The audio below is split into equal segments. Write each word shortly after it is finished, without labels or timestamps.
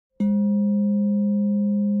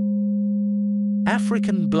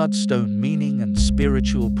African Bloodstone meaning and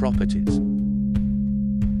spiritual properties.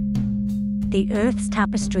 The Earth's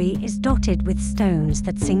tapestry is dotted with stones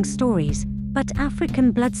that sing stories, but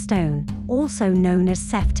African Bloodstone, also known as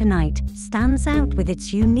Seftonite, stands out with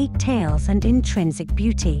its unique tales and intrinsic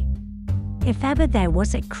beauty. If ever there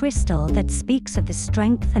was a crystal that speaks of the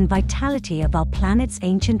strength and vitality of our planet's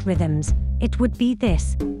ancient rhythms, it would be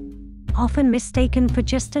this. Often mistaken for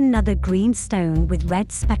just another green stone with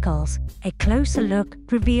red speckles, a closer look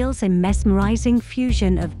reveals a mesmerizing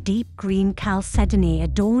fusion of deep green chalcedony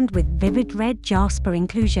adorned with vivid red jasper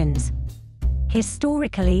inclusions.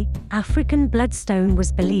 Historically, African Bloodstone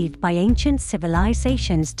was believed by ancient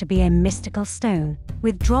civilizations to be a mystical stone,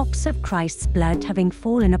 with drops of Christ's blood having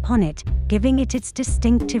fallen upon it, giving it its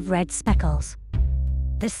distinctive red speckles.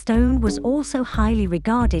 The stone was also highly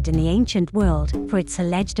regarded in the ancient world for its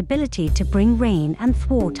alleged ability to bring rain and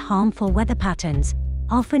thwart harmful weather patterns,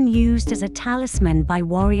 often used as a talisman by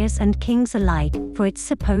warriors and kings alike for its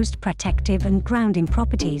supposed protective and grounding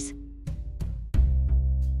properties.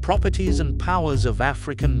 Properties and powers of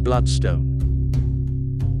African Bloodstone.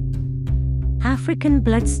 African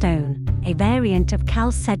Bloodstone, a variant of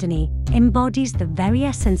chalcedony, embodies the very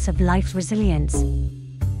essence of life's resilience.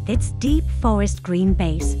 Its deep forest green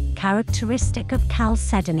base, characteristic of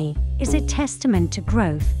chalcedony, is a testament to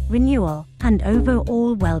growth, renewal, and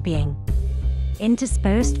overall well-being.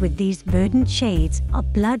 Interspersed with these verdant shades are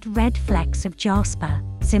blood-red flecks of jasper,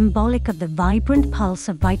 symbolic of the vibrant pulse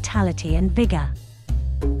of vitality and vigor.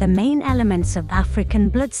 The main elements of African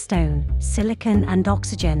Bloodstone, silicon and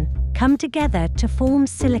oxygen, come together to form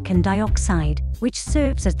silicon dioxide, which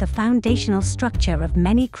serves as the foundational structure of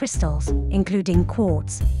many crystals, including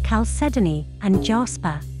quartz, chalcedony, and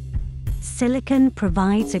jasper. Silicon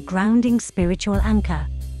provides a grounding spiritual anchor,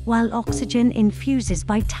 while oxygen infuses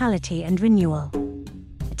vitality and renewal.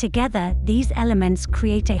 Together, these elements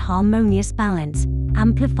create a harmonious balance,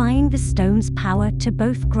 amplifying the stone's power to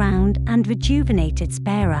both ground and rejuvenate its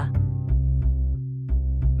bearer.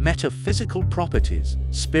 Metaphysical properties,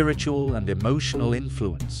 spiritual and emotional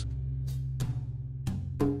influence.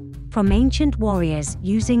 From ancient warriors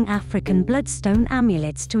using African Bloodstone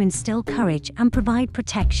amulets to instill courage and provide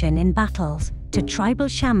protection in battles, to tribal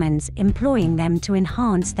shamans employing them to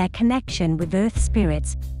enhance their connection with earth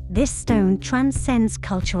spirits, this stone transcends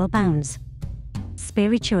cultural bounds.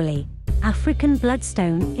 Spiritually, African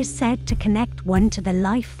Bloodstone is said to connect one to the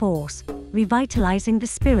life force, revitalizing the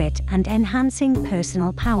spirit and enhancing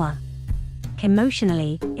personal power.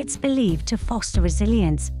 Emotionally, it's believed to foster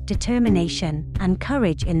resilience, determination, and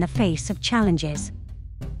courage in the face of challenges.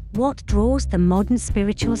 What draws the modern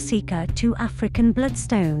spiritual seeker to African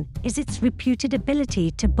Bloodstone is its reputed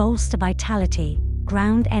ability to bolster vitality,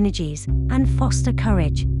 ground energies, and foster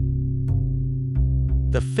courage.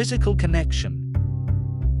 The physical connection.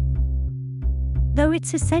 Though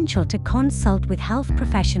it's essential to consult with health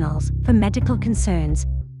professionals for medical concerns,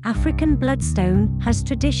 African Bloodstone has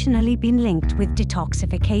traditionally been linked with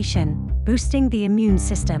detoxification, boosting the immune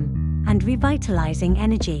system, and revitalizing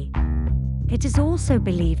energy. It is also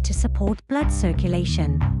believed to support blood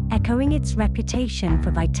circulation, echoing its reputation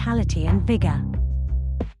for vitality and vigor.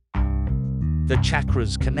 The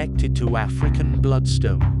chakras connected to African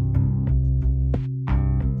Bloodstone.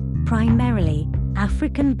 Primarily,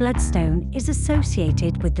 African Bloodstone is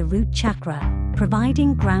associated with the root chakra,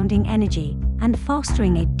 providing grounding energy and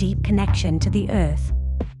fostering a deep connection to the earth.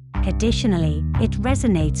 Additionally, it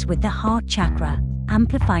resonates with the heart chakra,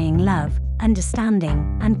 amplifying love,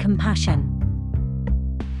 understanding, and compassion.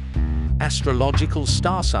 Astrological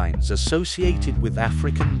star signs associated with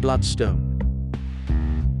African Bloodstone.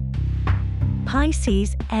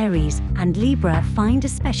 Pisces, Aries, and Libra find a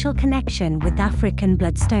special connection with African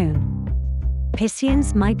Bloodstone.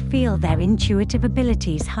 Pisceans might feel their intuitive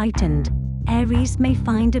abilities heightened. Aries may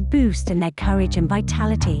find a boost in their courage and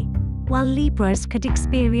vitality, while Libras could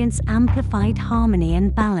experience amplified harmony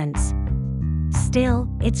and balance. Still,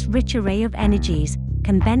 its rich array of energies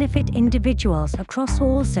can benefit individuals across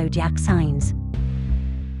all zodiac signs.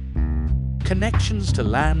 Connections to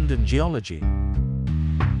land and geology.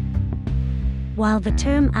 While the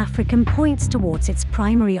term African points towards its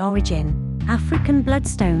primary origin, African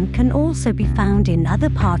Bloodstone can also be found in other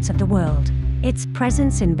parts of the world. Its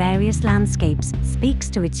presence in various landscapes speaks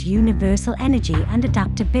to its universal energy and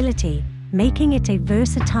adaptability, making it a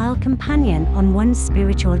versatile companion on one's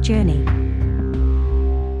spiritual journey.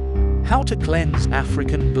 How to cleanse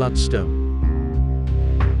African Bloodstone.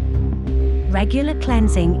 Regular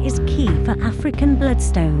cleansing is key for African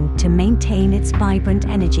Bloodstone to maintain its vibrant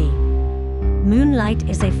energy. Moonlight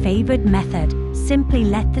is a favored method. Simply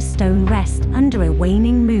let the stone rest under a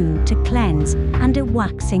waning moon to cleanse and a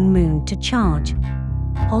waxing moon to charge.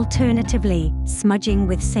 Alternatively, smudging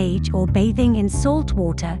with sage or bathing in salt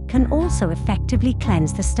water can also effectively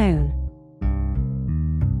cleanse the stone.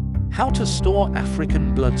 How to store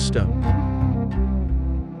African Bloodstone.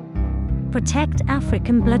 Protect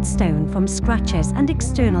African Bloodstone from scratches and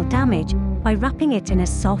external damage by wrapping it in a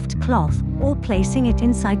soft cloth or placing it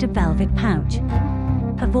inside a velvet pouch.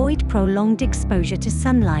 Avoid prolonged exposure to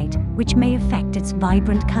sunlight, which may affect its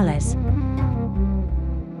vibrant colors.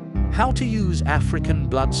 How to use African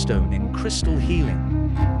Bloodstone in crystal healing.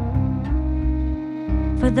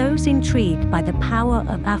 For those intrigued by the power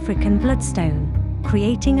of African Bloodstone,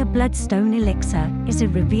 creating a bloodstone elixir is a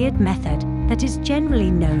revered method that is generally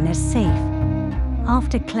known as safe.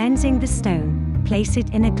 After cleansing the stone, place it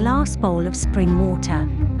in a glass bowl of spring water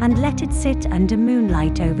and let it sit under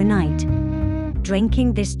moonlight overnight.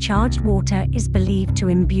 Drinking this charged water is believed to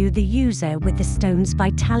imbue the user with the stone's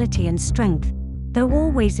vitality and strength, though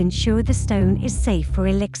always ensure the stone is safe for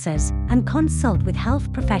elixirs and consult with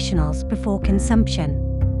health professionals before consumption.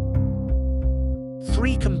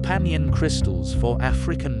 3 companion crystals for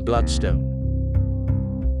African Bloodstone.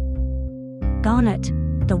 Garnet,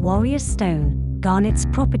 the warrior's stone. Garnet's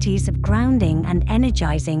properties of grounding and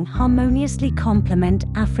energizing harmoniously complement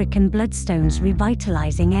African Bloodstone's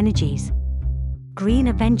revitalizing energies. Green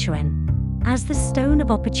aventurine. As the stone of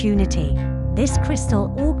opportunity, this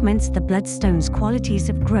crystal augments the bloodstone's qualities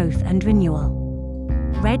of growth and renewal.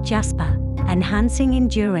 Red jasper, enhancing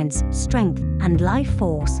endurance, strength, and life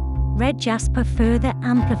force. Red jasper further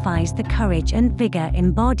amplifies the courage and vigor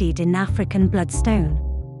embodied in African Bloodstone.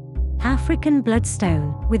 African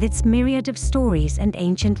Bloodstone, with its myriad of stories and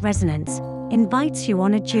ancient resonance, invites you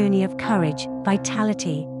on a journey of courage,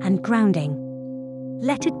 vitality, and grounding.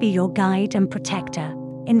 Let it be your guide and protector,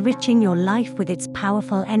 enriching your life with its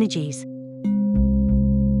powerful energies.